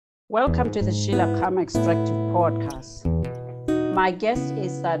Welcome to the Sheila Khama Extractive Podcast. My guest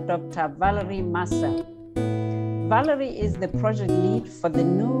is Dr. Valerie Marcel. Valerie is the project lead for the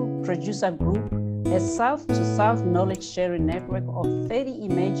new producer group, a South-to-South knowledge sharing network of 30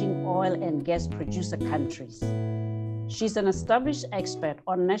 emerging oil and gas producer countries. She's an established expert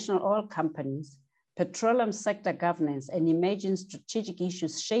on national oil companies, petroleum sector governance, and emerging strategic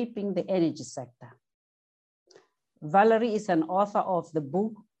issues shaping the energy sector. Valerie is an author of the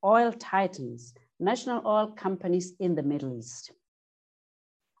book, Oil Titans, National Oil Companies in the Middle East.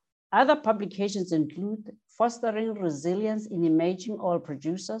 Other publications include Fostering Resilience in Emerging Oil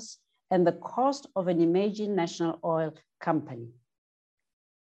Producers and the Cost of an Emerging National Oil Company.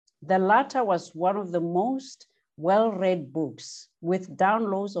 The latter was one of the most well-read books with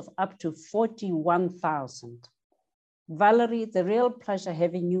downloads of up to 41,000. Valerie, it's a real pleasure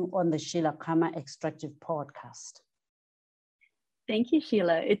having you on the Sheila Khama Extractive Podcast. Thank you,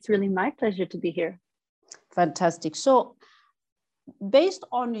 Sheila. It's really my pleasure to be here. Fantastic. So based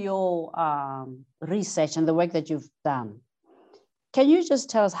on your research and the work that you've done, can you just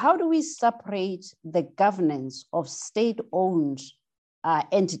tell us, how do we separate the governance of state-owned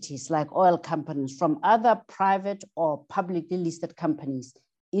entities like oil companies from other private or publicly listed companies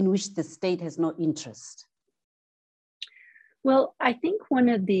in which the state has no interest? Well, I think one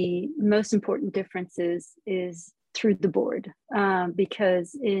of the most important differences is through the board,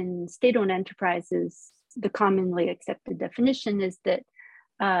 because in state-owned enterprises, the commonly accepted definition is that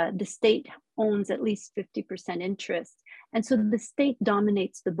the state owns at least 50% interest. And so the state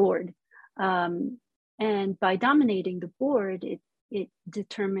dominates the board. And by dominating the board, it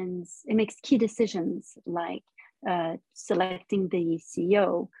makes key decisions like selecting the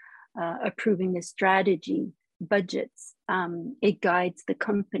CEO, approving the strategy, budgets. It guides the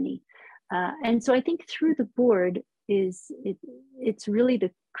company. And so I think through the board it's really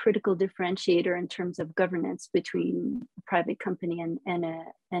the critical differentiator in terms of governance between a private company and a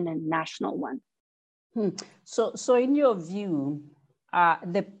national one. So in your view,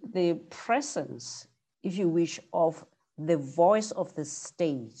 the presence, if you wish, of the voice of the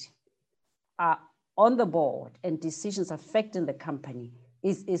state on the board and decisions affecting the company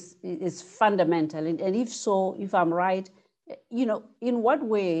is fundamental. And if so, if I'm right, in what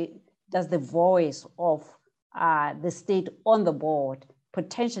way does the voice of the state on the board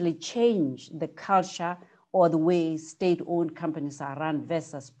potentially change the culture or the way state-owned companies are run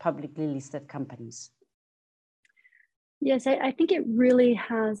versus publicly listed companies? Yes, I think it really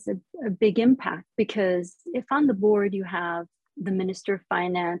has a big impact, because if on the board you have the Minister of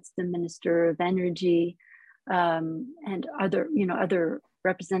Finance, the Minister of Energy, and other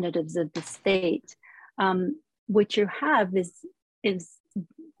representatives of the state, what you have is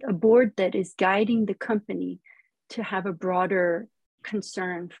a board that is guiding the company to have a broader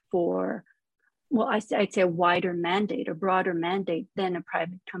concern for, well, I'd say a wider mandate, a broader mandate than a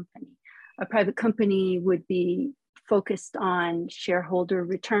private company. A private company would be focused on shareholder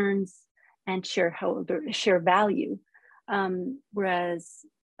returns and share value, whereas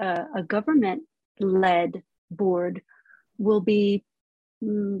a government-led board will be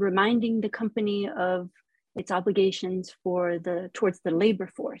reminding the company of its obligations towards the labor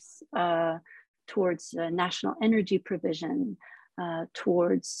force, towards national energy provision,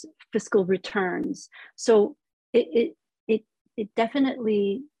 towards fiscal returns. So it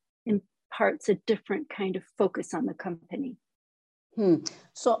definitely imparts a different kind of focus on the company.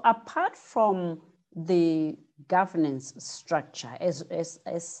 So apart from the governance structure, as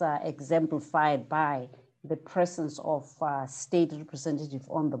exemplified by the presence of state representative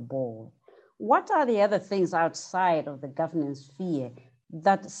on the board, what are the other things outside of the governance sphere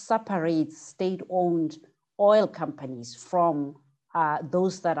that separates state-owned oil companies from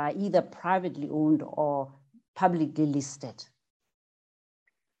those that are either privately owned or publicly listed?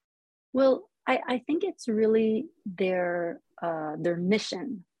 Well, I think it's really their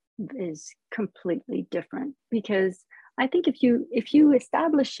mission is completely different, because I think if you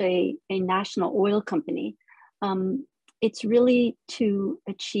establish a national oil company, it's really to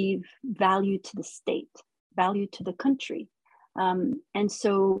achieve value to the state, value to the country. And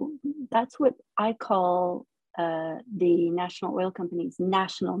so that's what I call the national oil company's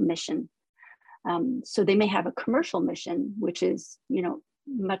national mission. So they may have a commercial mission, which is,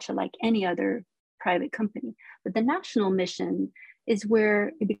 much like any other private company, but the national mission is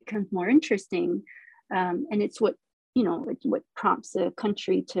where it becomes more interesting. And it's what prompts a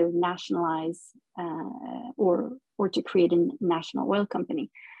country to nationalize or to create a national oil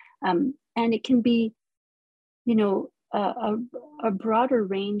company. And it can be, a broader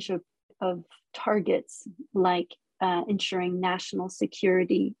range of targets, like ensuring national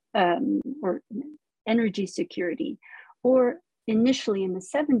security or energy security. Or initially in the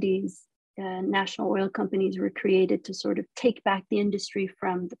 70s, national oil companies were created to sort of take back the industry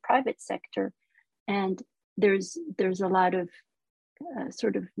from the private sector. And there's a lot of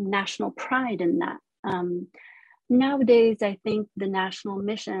sort of national pride in that. Nowadays, I think the national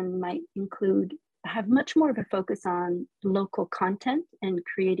mission might have much more of a focus on local content and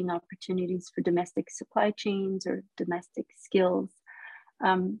creating opportunities for domestic supply chains or domestic skills.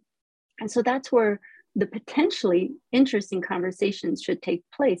 And so that's where the potentially interesting conversations should take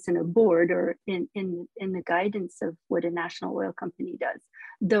place in a board or in the guidance of what a national oil company does.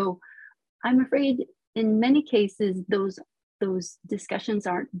 Though I'm afraid in many cases, those discussions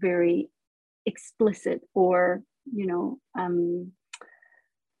aren't very explicit, or,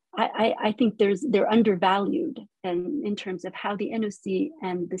 I think they're undervalued, and in terms of how the NOC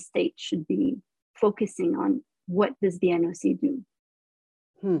and the state should be focusing on what does the NOC do.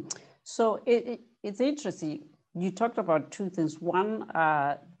 So it's interesting. You talked about two things. One,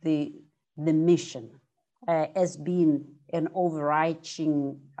 the mission as being an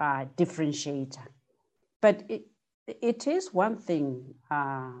overarching differentiator. But it is one thing,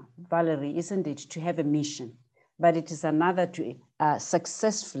 Valerie, isn't it, to have a mission, but it is another to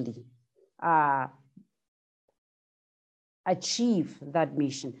successfully achieve that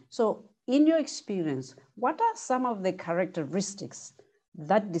mission. So in your experience, what are some of the characteristics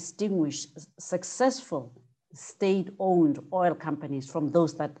that distinguish successful state-owned oil companies from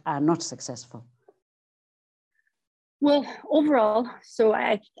those that are not successful? Well, overall, so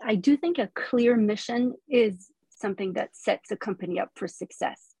I do think a clear mission is something that sets a company up for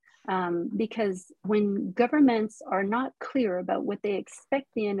success. Because when governments are not clear about what they expect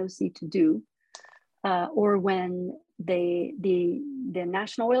the NOC to do, or when the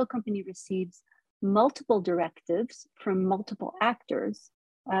national oil company receives multiple directives from multiple actors,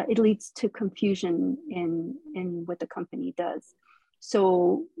 it leads to confusion in what the company does.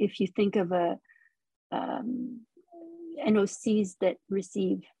 So if you think of NOCs that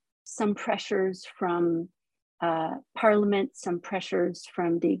receive some pressures from Parliament, some pressures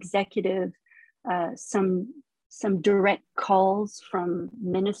from the executive, some direct calls from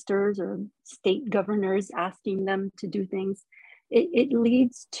ministers or state governors asking them to do things, it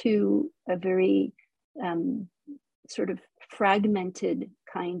leads to a very sort of fragmented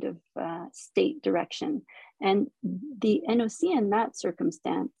kind of state direction. And the NOC in that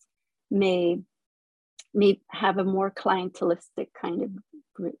circumstance may have a more clientelistic kind of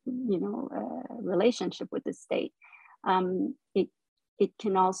relationship with the state. It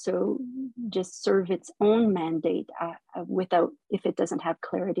can also just serve its own mandate if it doesn't have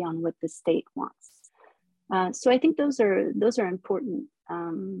clarity on what the state wants. So I think those are important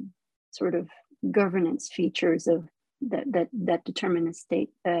sort of governance features of that determine a state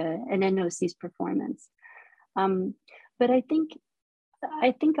an NOC's performance. But I think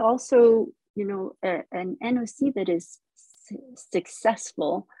also, an NOC that is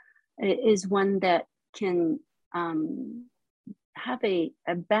successful is one that can have a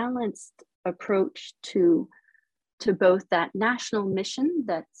balanced approach to both that national mission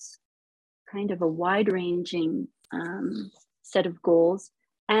that's kind of a wide-ranging set of goals,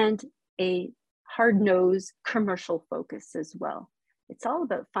 and a hard-nosed commercial focus as well. It's all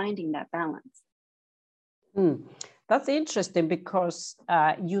about finding that balance. That's interesting, because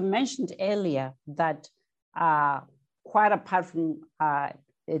you mentioned earlier that quite apart from a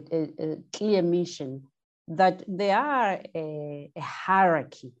clear mission, that there are a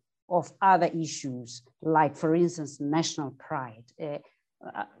hierarchy of other issues, like, for instance, national pride.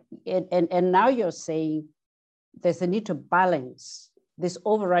 And now you're saying there's a need to balance this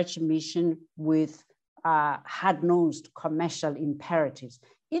overarching mission with hard-nosed commercial imperatives.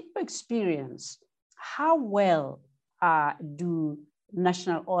 In your experience, how well do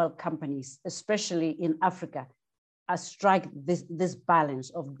national oil companies, especially in Africa, strike this balance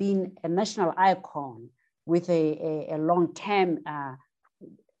of being a national icon with a long-term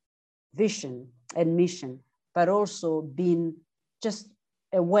vision and mission, but also being just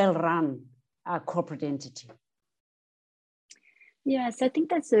a well-run corporate entity? Yes, I think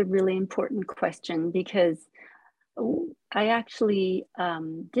that's a really important question, because I actually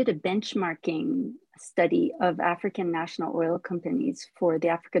did a benchmarking study of African national oil companies for the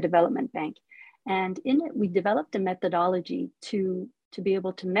Africa Development Bank. And in it, we developed a methodology to be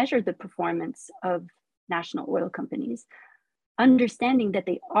able to measure the performance of national oil companies, understanding that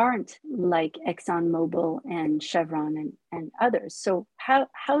they aren't like ExxonMobil and Chevron and others. So how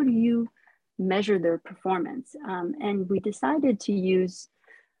do you measure their performance? And we decided to use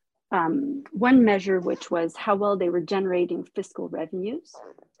one measure, which was how well they were generating fiscal revenues.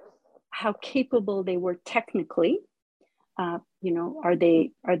 how capable they were technically. You know,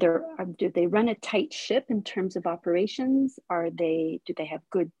 do they run a tight ship in terms of operations? Do they have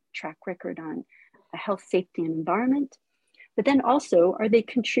good track record on health, safety, and environment? But then also, are they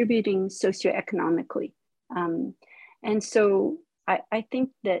contributing socioeconomically? And so I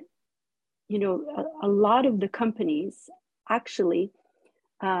think that, you know, a lot of the companies actually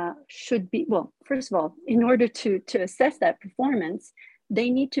should be, well, first of all, in order to assess that performance, they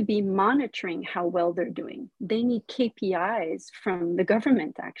need to be monitoring how well they're doing. They need KPIs from the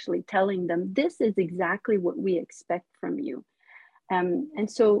government actually telling them, this is exactly what we expect from you. And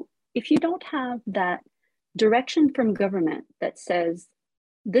so if you don't have that direction from government that says,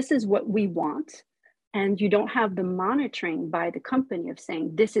 this is what we want, and you don't have the monitoring by the company of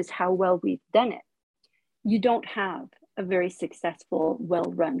saying, this is how well we've done it, you don't have a very successful,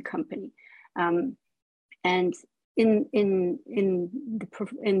 well-run company. And in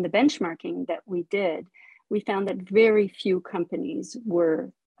the benchmarking that we did, we found that very few companies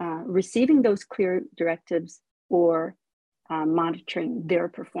were receiving those clear directives or monitoring their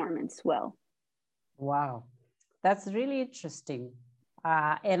performance well. Wow, that's really interesting.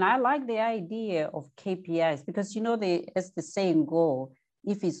 And I like the idea of KPIs because, you know, as the saying go,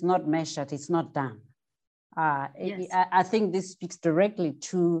 if it's not measured, it's not done. Yes. I think this speaks directly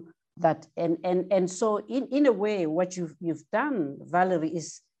to that. And so in a way, what you've done, Valerie,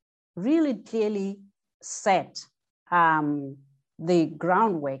 is really clearly set the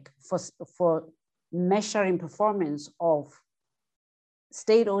groundwork for measuring performance of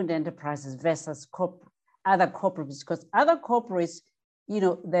state-owned enterprises versus other corporates, because other corporates, you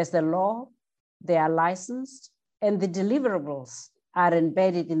know, there's the law, they are licensed, and the deliverables are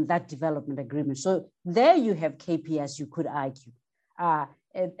embedded in that development agreement. So there you have KPIs, you could argue.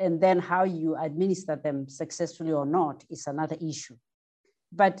 And then how you administer them successfully or not is another issue.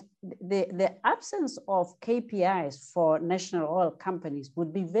 But the absence of KPIs for national oil companies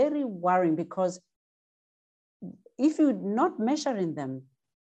would be very worrying, because if you're not measuring them,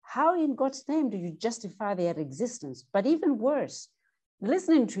 how in God's name do you justify their existence? But even worse,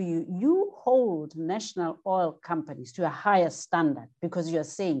 listening to you, you hold national oil companies to a higher standard, because you're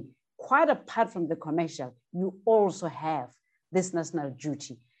saying, quite apart from the commercial, you also have this national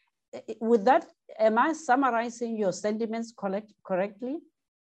duty. With that, am I summarizing your sentiments correctly?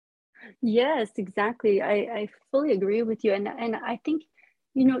 Yes, exactly. I fully agree with you. And I think,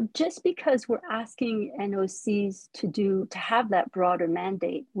 you know, just because we're asking NOCs to have that broader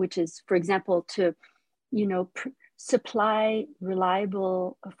mandate, which is, for example, to, you know, supply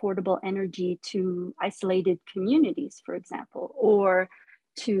reliable, affordable energy to isolated communities, for example, or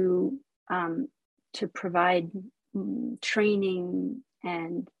to provide training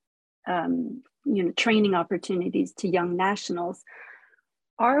and you know, training opportunities to young nationals.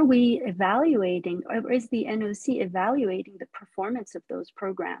 Are we evaluating, or is the NOC evaluating the performance of those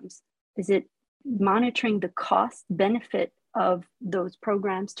programs? Is it monitoring the cost benefit of those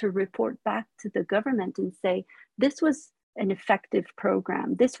programs to report back to the government and say, this was an effective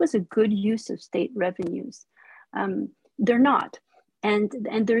program, this was a good use of state revenues? They're not. And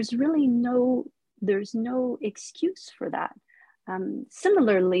there's really there's no excuse for that.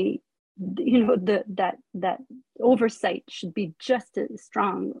 Similarly, you know, that oversight should be just as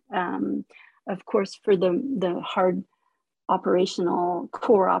strong, of course, for the hard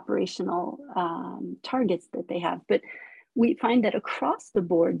core operational targets that they have. But we find that across the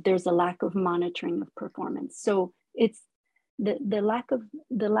board, there's a lack of monitoring of performance. So it's the lack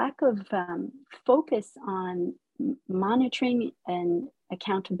of focus on monitoring and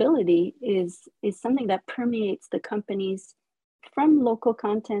accountability is something that permeates the companies from local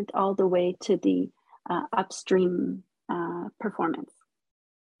content all the way to the upstream performance.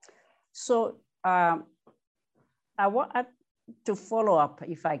 So I want to follow up,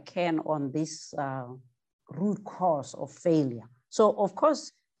 if I can, on this root cause of failure. So of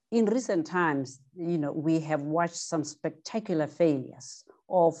course, in recent times, you know, we have watched some spectacular failures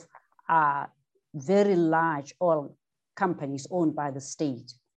of very large oil companies owned by the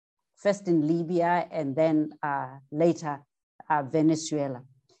state, first in Libya and then later Venezuela.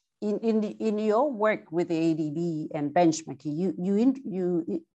 In your work with the ADB and benchmarking,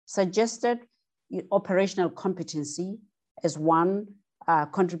 you suggested operational competency as one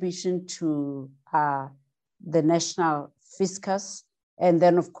contribution to the national fiscus, and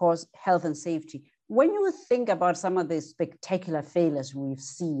then of course health and safety. When you think about some of the spectacular failures we've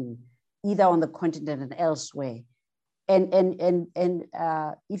seen, either on the continent and elsewhere, and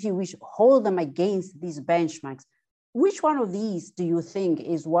if you wish, hold them against these benchmarks, which one of these do you think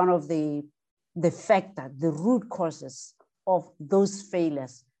is one of the root causes of those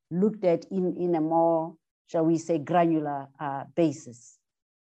failures looked at in a more, shall we say, granular basis?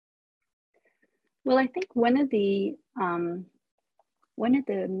 Well, I think one of the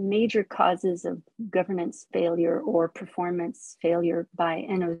major causes of governance failure or performance failure by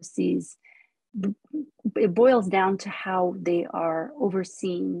NOCs, it boils down to how they are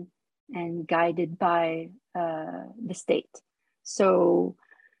overseen and guided by the state. So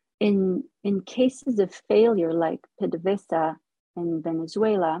in cases of failure like PDVSA in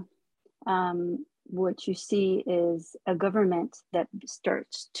Venezuela, what you see is a government that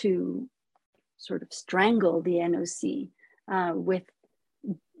starts to sort of strangle the NOC with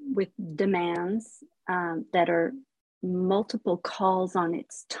demands that are multiple calls on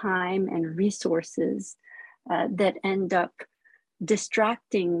its time and resources that end up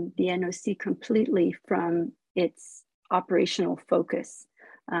distracting the NOC completely from its operational focus.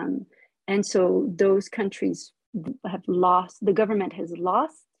 And so those countries have lost, the government has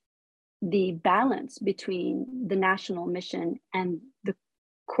lost the balance between the national mission and the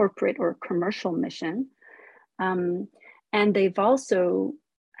corporate or commercial mission. And they've also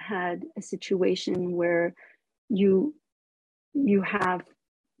had a situation where you have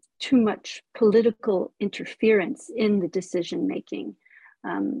too much political interference in the decision making.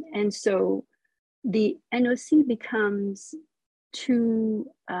 And so the NOC becomes too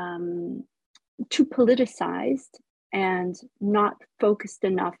politicized and not focused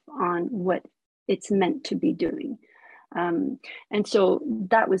enough on what it's meant to be doing. And so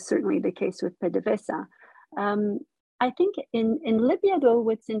that was certainly the case with PDVSA. I think in Libya, though,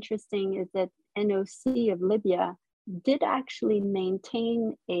 what's interesting is that NOC of Libya did actually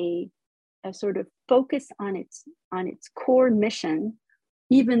maintain a sort of focus on its core mission,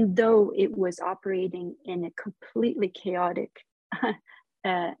 even though it was operating in a completely chaotic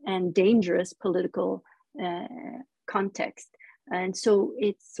and dangerous political context. And so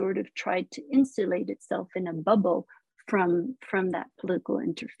it sort of tried to insulate itself in a bubble from that political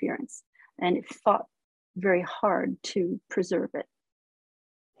interference. And it fought very hard to preserve it.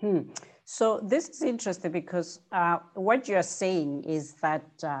 So this is interesting because what you're saying is that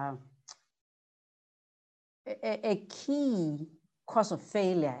a key cause of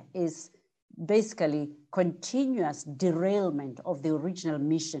failure is basically continuous derailment of the original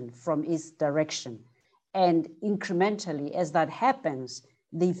mission from its direction. And incrementally, as that happens,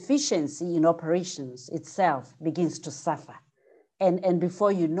 the efficiency in operations itself begins to suffer. And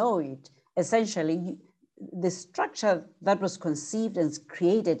before you know it, essentially, the structure that was conceived and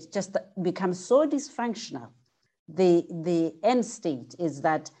created just becomes so dysfunctional. The end state is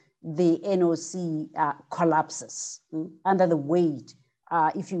that the NOC collapses under the weight,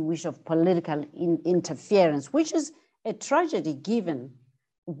 if you wish, of political interference, which is a tragedy given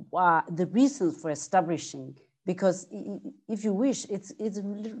the reasons for establishing, because if you wish, it's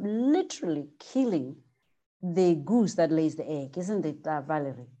literally killing the goose that lays the egg, isn't it,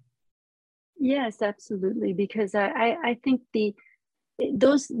 Valerie? Yes, absolutely. Because I think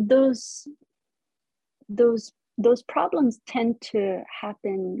those problems tend to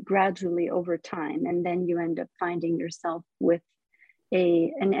happen gradually over time, and then you end up finding yourself with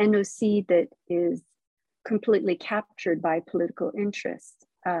an NOC that is completely captured by political interest,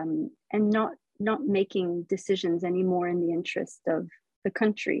 and not making decisions anymore in the interest of the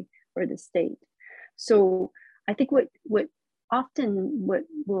country or the state. So I think what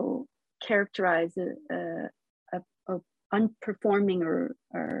will characterize a unperforming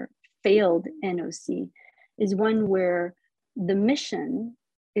or failed NOC is one where the mission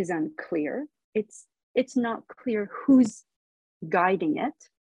is unclear. It's not clear who's guiding it,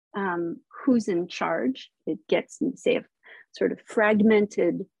 who's in charge. It gets, say, a sort of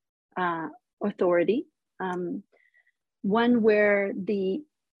fragmented authority. One where the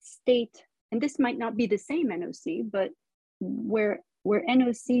state, and this might not be the same NOC, but where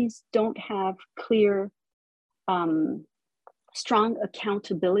NOCs don't have clear, strong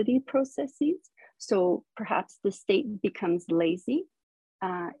accountability processes. So perhaps the state becomes lazy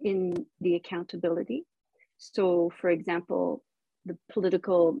in the accountability. So for example, the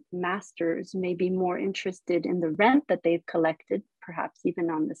political masters may be more interested in the rent that they've collected, perhaps even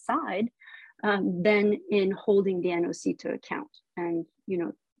on the side, than in holding the NOC to account. And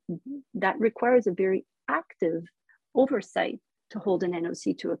that requires a very active oversight to hold an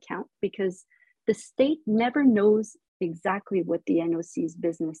NOC to account, because the state never knows exactly what the NOC's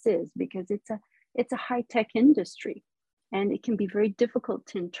business is, because it's a high-tech industry, and it can be very difficult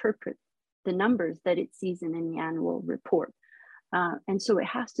to interpret the numbers that it sees in any annual report. And so it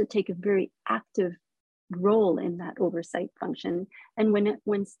has to take a very active role in that oversight function. And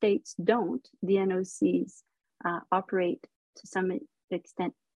when states don't, the NOCs operate to some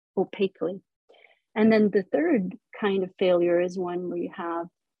extent opaquely. And then the third kind of failure is one where you have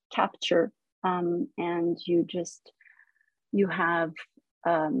capture, and you have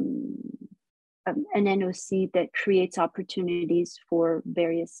an NOC that creates opportunities for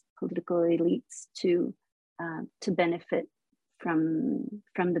various political elites to benefit from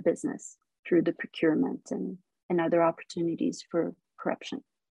the business through the procurement and other opportunities for corruption.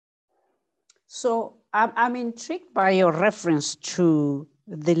 So I'm intrigued by your reference to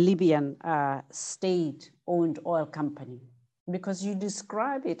the Libyan state-owned oil company, because you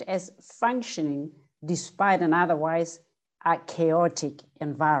describe it as functioning despite an otherwise chaotic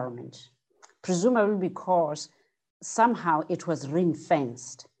environment, presumably because somehow it was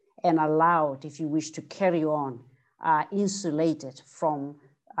ring-fenced and allowed, if you wish, to carry on insulated from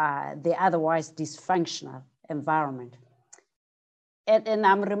the otherwise dysfunctional environment. And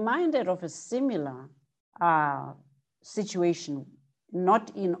I'm reminded of a similar situation,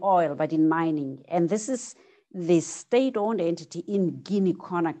 not in oil, but in mining. And this is the state-owned entity in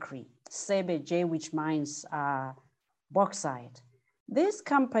Guinea-Conakry, CBJ, which mines bauxite. This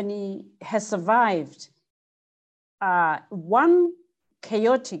company has survived one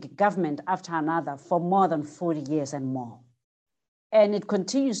chaotic government after another for more than 40 years and more. And it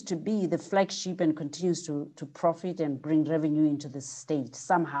continues to be the flagship and continues to profit and bring revenue into the state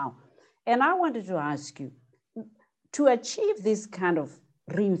somehow. And I wanted to ask you, to achieve this kind of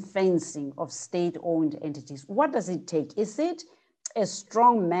ring-fencing of state-owned entities, what does it take? Is it a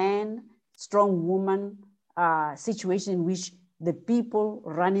strong man, strong woman situation in which the people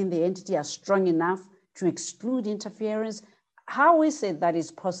running the entity are strong enough to exclude interference? How is it that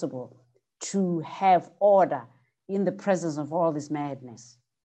it's possible to have order in the presence of all this madness?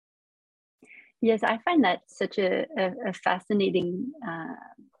 Yes, I find that such a fascinating,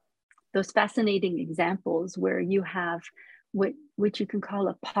 those fascinating examples where you have what you can call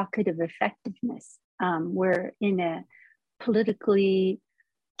a pocket of effectiveness, where in a politically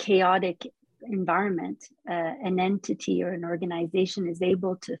chaotic environment, an entity or an organization is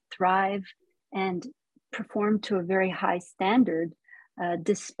able to thrive and perform to a very high standard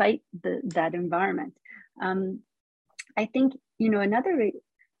despite that environment. I think, another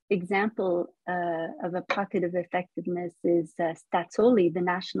example of a pocket of effectiveness is Staatsolie, the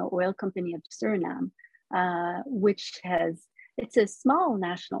national oil company of Suriname, which it's a small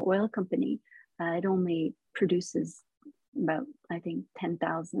national oil company. It only produces about, I think,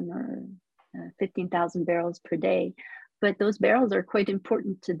 10,000 or 15,000 barrels per day. But those barrels are quite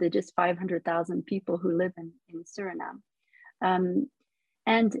important to the just 500,000 people who live in Suriname.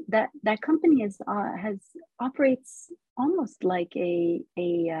 And that company operates almost like a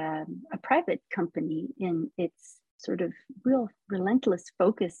private company in its sort of real relentless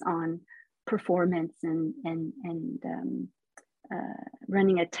focus on performance and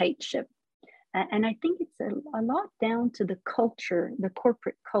running a tight ship. And I think it's a lot down to the culture, the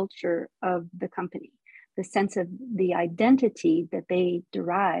corporate culture of the company, the sense of the identity that they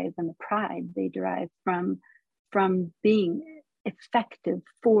derive and the pride they derive from being effective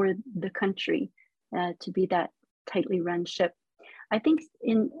for the country, to be that tightly run ship. I think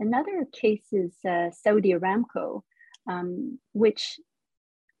in another case is Saudi Aramco, which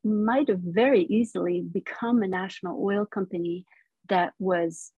might have very easily become a national oil company that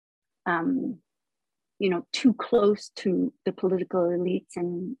was too close to the political elites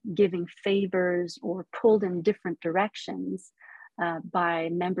and giving favors or pulled in different directions by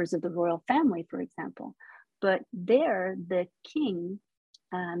members of the royal family, for example. But there, the king,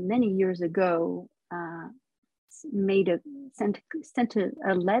 many years ago, sent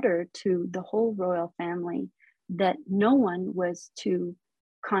a letter to the whole royal family that no one was to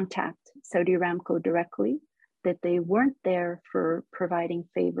contact Saudi Aramco directly, that they weren't there for providing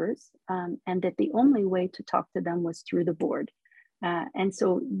favors, and that the only way to talk to them was through the board. And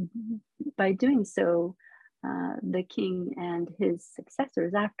so by doing so, the king and his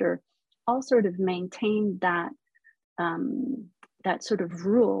successors after all sort of maintained that sort of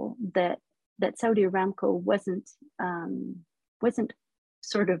rule that Saudi Aramco wasn't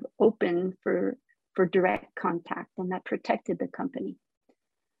sort of open for direct contact, and that protected the company.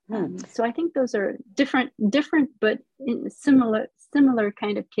 So I think those are different, but similar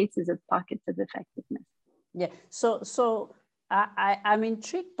kind of cases of pockets of effectiveness. Yeah. So I'm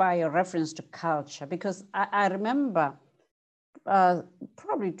intrigued by your reference to culture, because I remember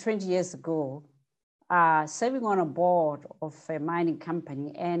probably 20 years ago serving on a board of a mining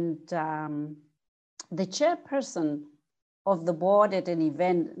company, and the chairperson of the board at an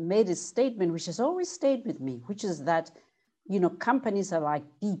event made a statement which has always stayed with me, which is that companies are like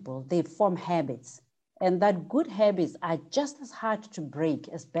people. They form habits. and that good habits are just as hard to break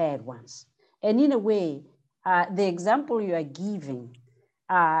as bad ones. And in a way, the example you are giving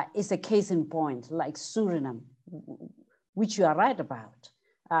is a case in point, like Suriname, which you are right about.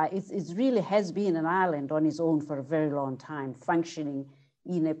 It really has been an island on its own for a very long time, functioning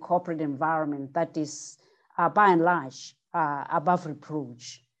in a corporate environment that is, by and large, above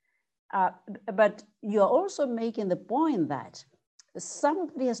reproach. But you're also making the point that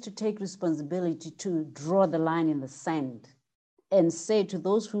somebody has to take responsibility to draw the line in the sand and say to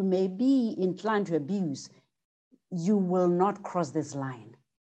those who may be inclined to abuse, you will not cross this line.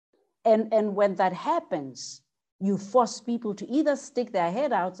 And when that happens, you force people to either stick their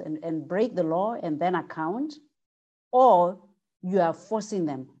head out and break the law and then account, or you are forcing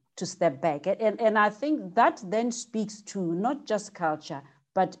them to step back. And I think that then speaks to not just culture,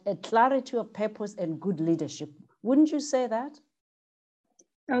 but a clarity of purpose and good leadership. Wouldn't you say that?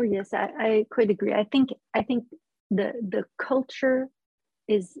 Oh yes, I quite agree. I think the culture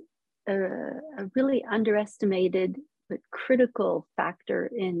is a really underestimated but critical factor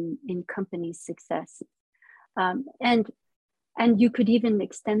in companies' success, and you could even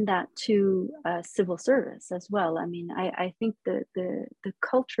extend that to civil service as well. I mean, I think the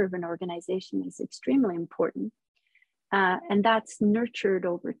culture of an organization is extremely important, and that's nurtured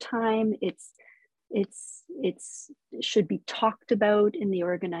over time. It should be talked about in the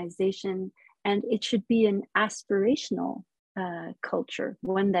organization, and it should be an aspirational culture,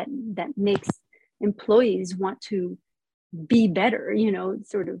 one that makes employees want to be better,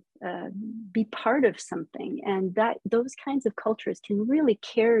 sort of be part of something. And that those kinds of cultures can really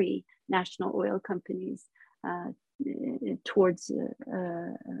carry national oil companies towards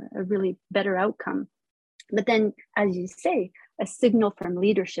a really better outcome. But then, as you say, a signal from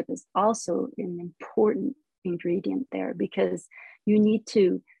leadership is also an important ingredient there, because you need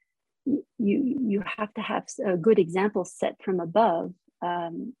to, you have to have a good example set from above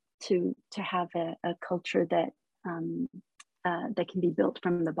to have a culture that that can be built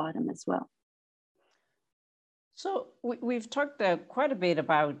from the bottom as well. So we've talked quite a bit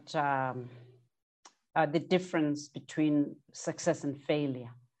about the difference between success and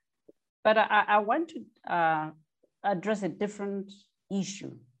failure. But I want to address a different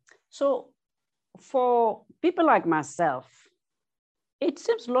issue. So for people like myself, it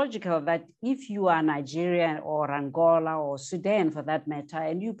seems logical that if you are Nigeria or Angola or Sudan for that matter,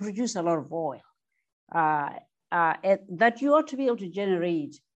 and you produce a lot of oil, that you ought to be able to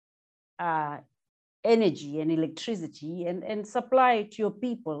generate energy and electricity and supply it to your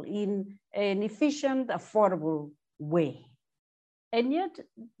people in an efficient, affordable way. And yet,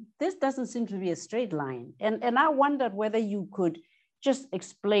 this doesn't seem to be a straight line. And I wondered whether you could just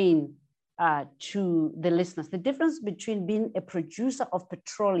explain to the listeners the difference between being a producer of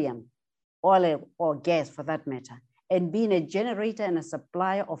petroleum, oil or gas for that matter, and being a generator and a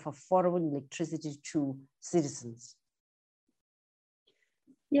supplier of affordable electricity to citizens.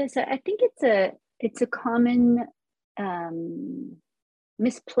 Yes, I think it's a common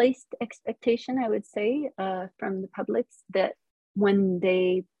misplaced expectation, I would say, from the publics, that when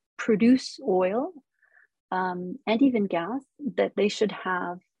they produce oil and even gas, that they should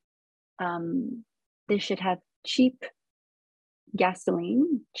have cheap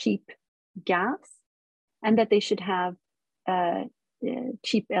gasoline, cheap gas, and that they should have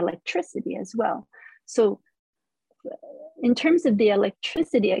cheap electricity as well. So in terms of the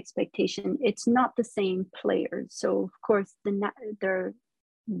electricity expectation, it's not the same players. So of course, there are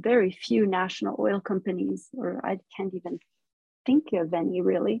very few national oil companies, or I can't even think of any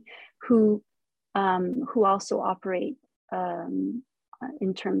really, who also operate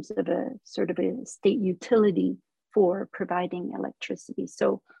in terms of a sort of a state utility for providing electricity.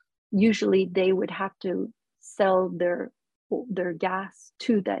 So usually they would have to sell their gas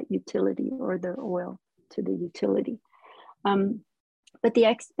to that utility or their oil to the utility. But the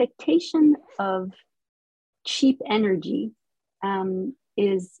expectation of cheap energy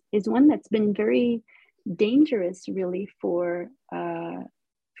is one that's been very dangerous, really, for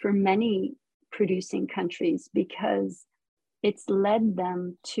many producing countries, because it's led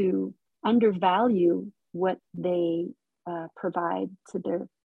them to undervalue what they provide to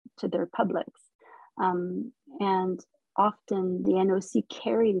their publics, and often the NOC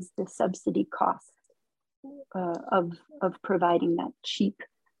carries the subsidy cost of providing that cheap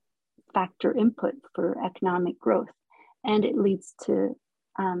factor input for economic growth, and it leads to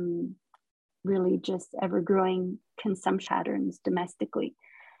really just ever-growing consumption patterns domestically.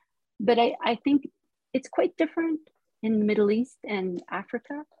 But I think it's quite different in the Middle East and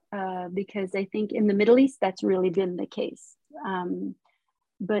Africa, because I think in the Middle East that's really been the case.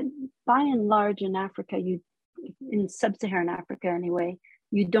 but by and large in Africa, in sub-Saharan Africa anyway,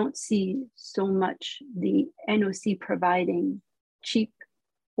 you don't see so much the NOC providing cheap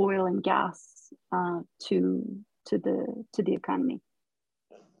oil and gas to the economy.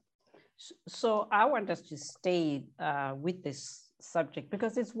 So I want us to stay with this subject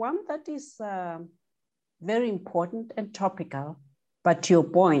because it's one that is very important and topical, but to your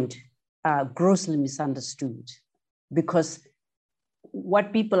point, grossly misunderstood, because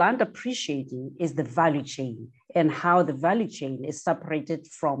what people aren't appreciating is the value chain and how the value chain is separated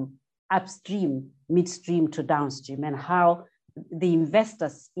from upstream, midstream to downstream, and how the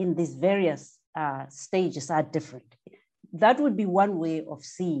investors in these various stages are different. That would be one way of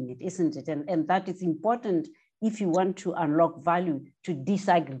seeing it, isn't it? And that is important if you want to unlock value, to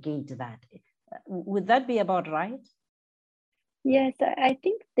disaggregate that. Would that be about right? Yes, I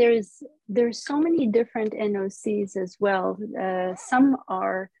think there's so many different NOCs as well. Some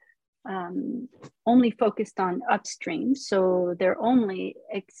are only focused on upstream, so they're only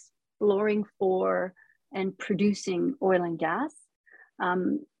exploring for and producing oil and gas,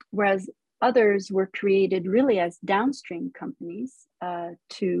 whereas others were created really as downstream companies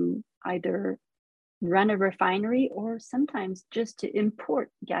to either run a refinery or sometimes just to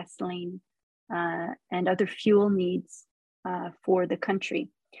import gasoline and other fuel needs for the country.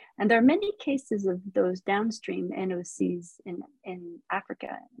 And there are many cases of those downstream NOCs in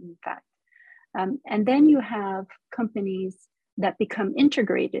Africa, in fact. And then you have companies that become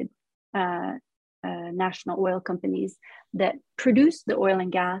integrated national oil companies that produce the oil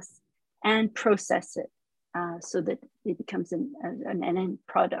and gas and process it so that it becomes an end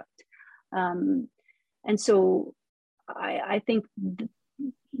product. And so I think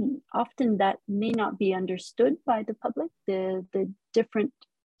often that may not be understood by the public, the different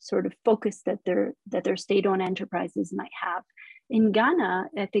sort of focus that their state-owned enterprises might have. In Ghana,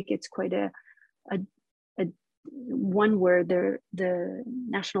 I think it's quite a one where the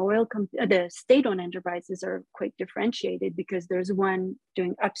national oil the state-owned enterprises are quite differentiated, because there's one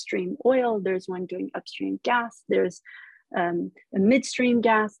doing upstream oil, there's one doing upstream gas, there's a midstream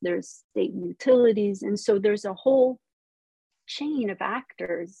gas, there's state utilities, and so there's a whole chain of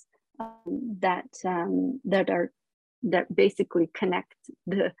actors that basically connect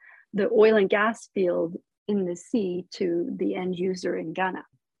the oil and gas field in the sea to the end user in Ghana.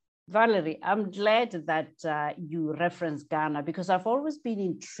 Valerie, I'm glad that you referenced Ghana, because I've always been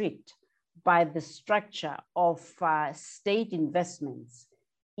intrigued by the structure of state investments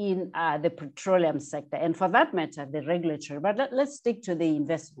in the petroleum sector, and for that matter, the regulatory. But let's stick to the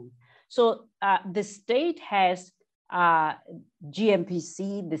investment. So the state has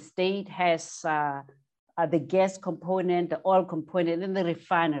GMPC, the state has the gas component, the oil component, and the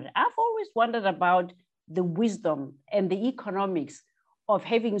refinery. I've always wondered about the wisdom and the economics of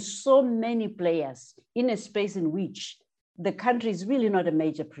having so many players in a space in which the country is really not a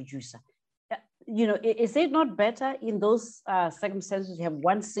major producer. You know, is it not better in those circumstances to have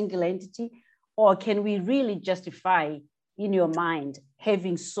one single entity, or can we really justify, in your mind,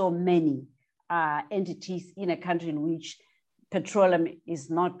 having so many entities in a country in which petroleum is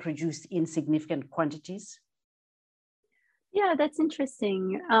not produced in significant quantities? Yeah, that's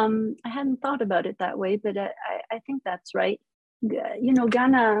interesting. I hadn't thought about it that way, but I think that's right. You know,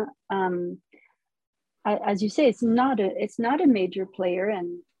 Ghana, as you say, it's not a major player,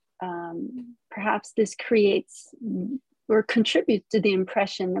 and perhaps this creates or contributes to the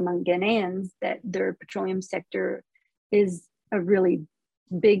impression among Ghanaians that their petroleum sector is a really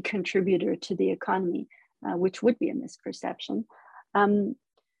big contributor to the economy, which would be a misperception.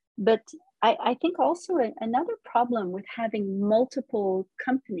 But I think also another problem with having multiple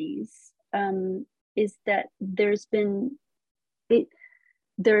companies is that there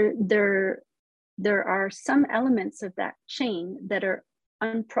are some elements of that chain that are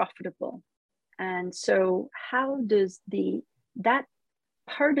unprofitable. And so how does that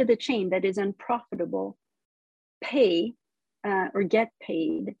part of the chain that is unprofitable pay or get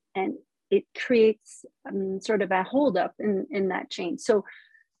paid? And it creates sort of a holdup in that chain. So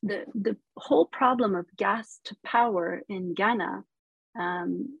the whole problem of gas to power in Ghana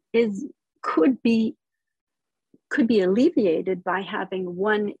could be alleviated by having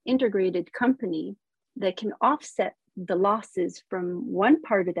one integrated company that can offset the losses from one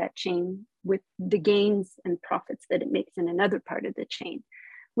part of that chain with the gains and profits that it makes in another part of the chain,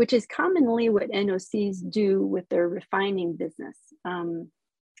 which is commonly what NOCs do with their refining business,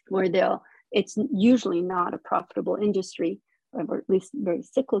 where it's usually not a profitable industry, or at least very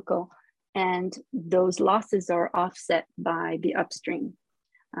cyclical, and those losses are offset by the upstream.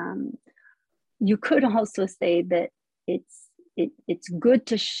 You could also say that it's good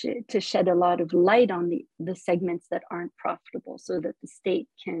to shed a lot of light on the segments that aren't profitable, so that the state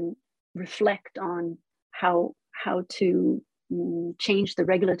can reflect on how to change the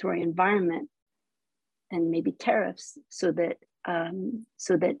regulatory environment and maybe tariffs so that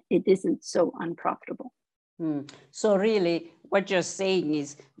it isn't so unprofitable. So really what you're saying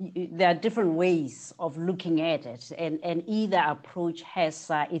is there are different ways of looking at it, and either approach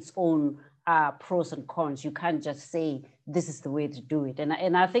has its own pros and cons. You can't just say this is the way to do it.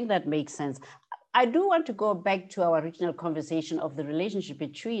 And I think that makes sense. I do want to go back to our original conversation of the relationship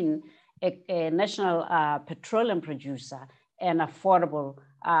between a national petroleum producer and affordable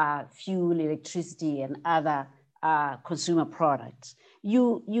fuel, electricity, and other consumer products.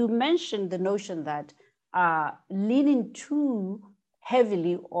 You mentioned the notion that leaning too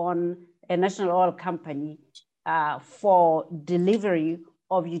heavily on a national oil company for delivery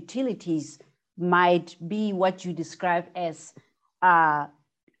of utilities might be what you describe as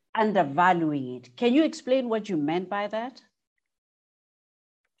undervaluing it. Can you explain what you meant by that?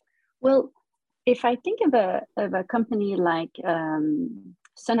 Well, if I think of a company like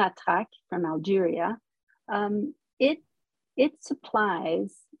Sonatrach from Algeria, it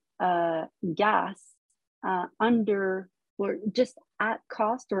supplies gas under or just at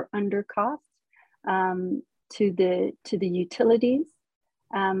cost or under cost to the utilities.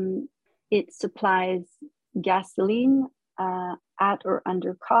 It supplies gasoline at or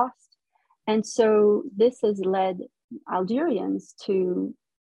under cost, and so this has led Algerians to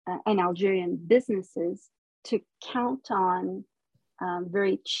and Algerian businesses to count on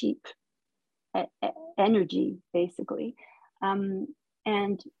very cheap energy, basically,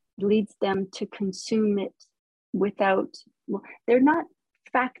 and leads them to consume it without, well, they're not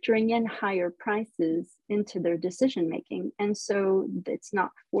factoring in higher prices into their decision making, and so it's not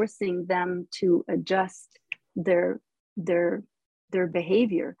forcing them to adjust their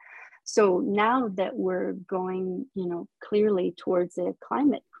behavior. So now that we're going, clearly towards a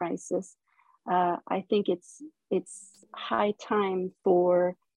climate crisis, I think it's high time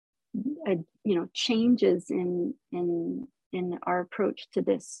for changes in our approach to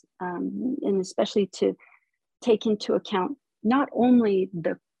this, and especially to take into account not only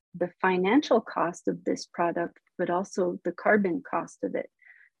the financial cost of this product, but also the carbon cost of it.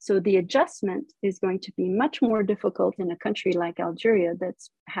 So the adjustment is going to be much more difficult in a country like Algeria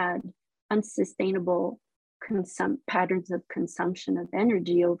that's had unsustainable patterns of consumption of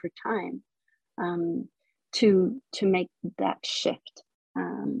energy over time, to make that shift.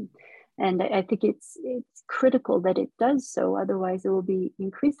 And I think it's critical that it does so. Otherwise, it will be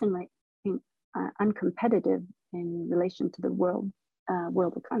increasingly uncompetitive in relation to the world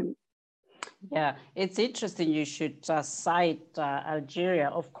economy. Yeah, it's interesting you should cite Algeria,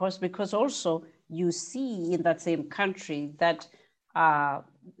 of course, because also you see in that same country that,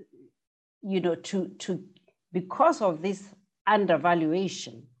 because of this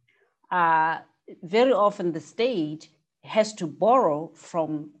undervaluation, very often the state has to borrow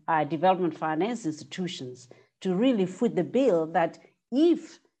from development finance institutions to really foot the bill that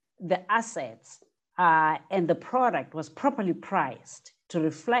if the assets and the product was properly priced to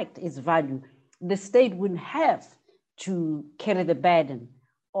reflect its value, the state wouldn't have to carry the burden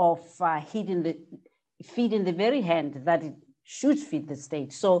of feeding the very hand that it should feed the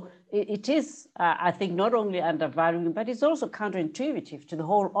state. So it is, I think, not only undervaluing, but it's also counterintuitive to the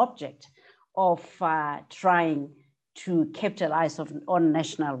whole object of trying to capitalize on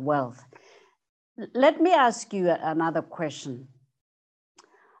national wealth. Let me ask you another question.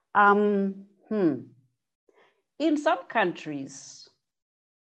 In some countries,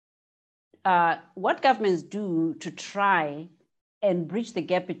 what governments do to try and bridge the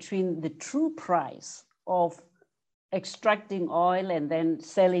gap between the true price of extracting oil and then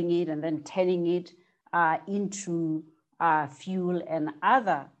selling it and then turning it into fuel and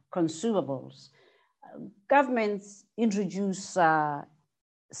other consumables, governments introduce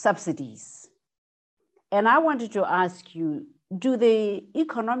subsidies. And I wanted to ask you, do the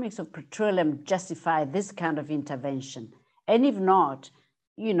economics of petroleum justify this kind of intervention? And if not,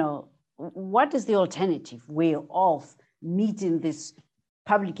 what is the alternative way of meeting this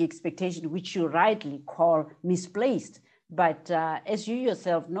public expectation, which you rightly call misplaced? But as you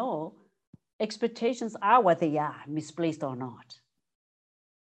yourself know, expectations are what they are, misplaced or not.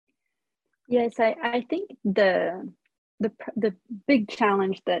 Yes, I think the big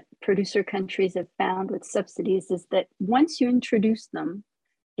challenge that producer countries have found with subsidies is that once you introduce them,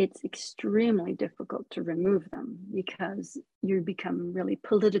 it's extremely difficult to remove them because you become really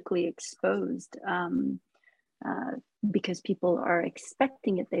politically exposed, because people are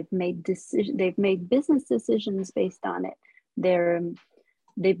expecting it. They've made business decisions based on it.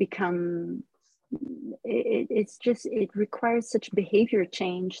 they become, it requires such behavior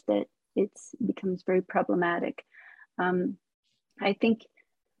change that it becomes very problematic. I think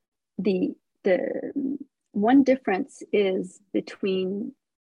the one difference is between,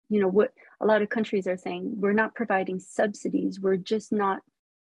 what a lot of countries are saying, we're not providing subsidies, we're not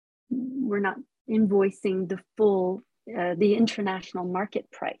invoicing the full, the international market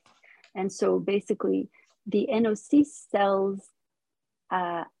price. And so basically the NOC sells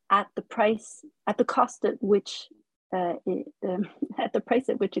at the cost at which it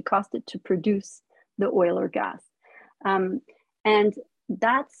costed to produce the oil or gas. And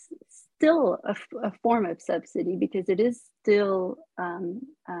that's still a form of subsidy because it is still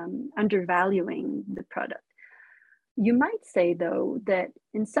undervaluing the product. You might say, though, that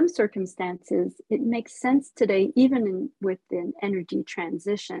in some circumstances, it makes sense today, even with an energy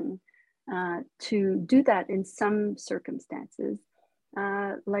transition, to do that in some circumstances.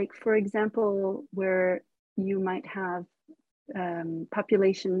 Like, for example, where you might have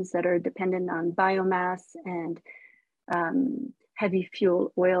populations that are dependent on biomass and heavy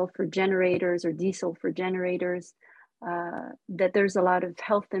fuel oil for generators or diesel for generators, that there's a lot of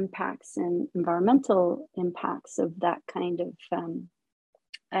health impacts and environmental impacts of that kind of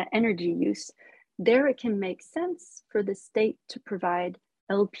energy use. There it can make sense for the state to provide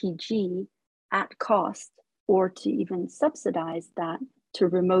LPG at cost, or to even subsidize that to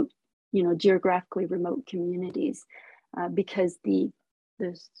remote, geographically remote communities, because the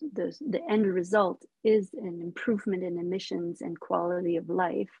end result is an improvement in emissions and quality of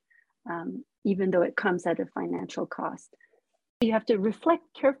life, even though it comes at a financial cost. You have to reflect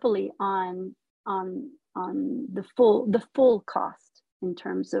carefully on the full cost in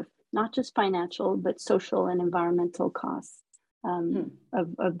terms of not just financial, but social and environmental costs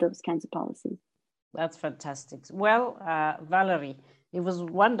of those kinds of policies. That's fantastic. Well, Valerie, it was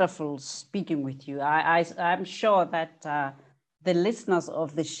wonderful speaking with you. I'm sure that the listeners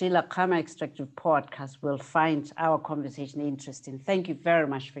of the Sheila Khama Extractive Podcast will find our conversation interesting. Thank you very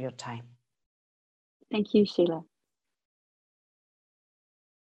much for your time. Thank you, Sheila.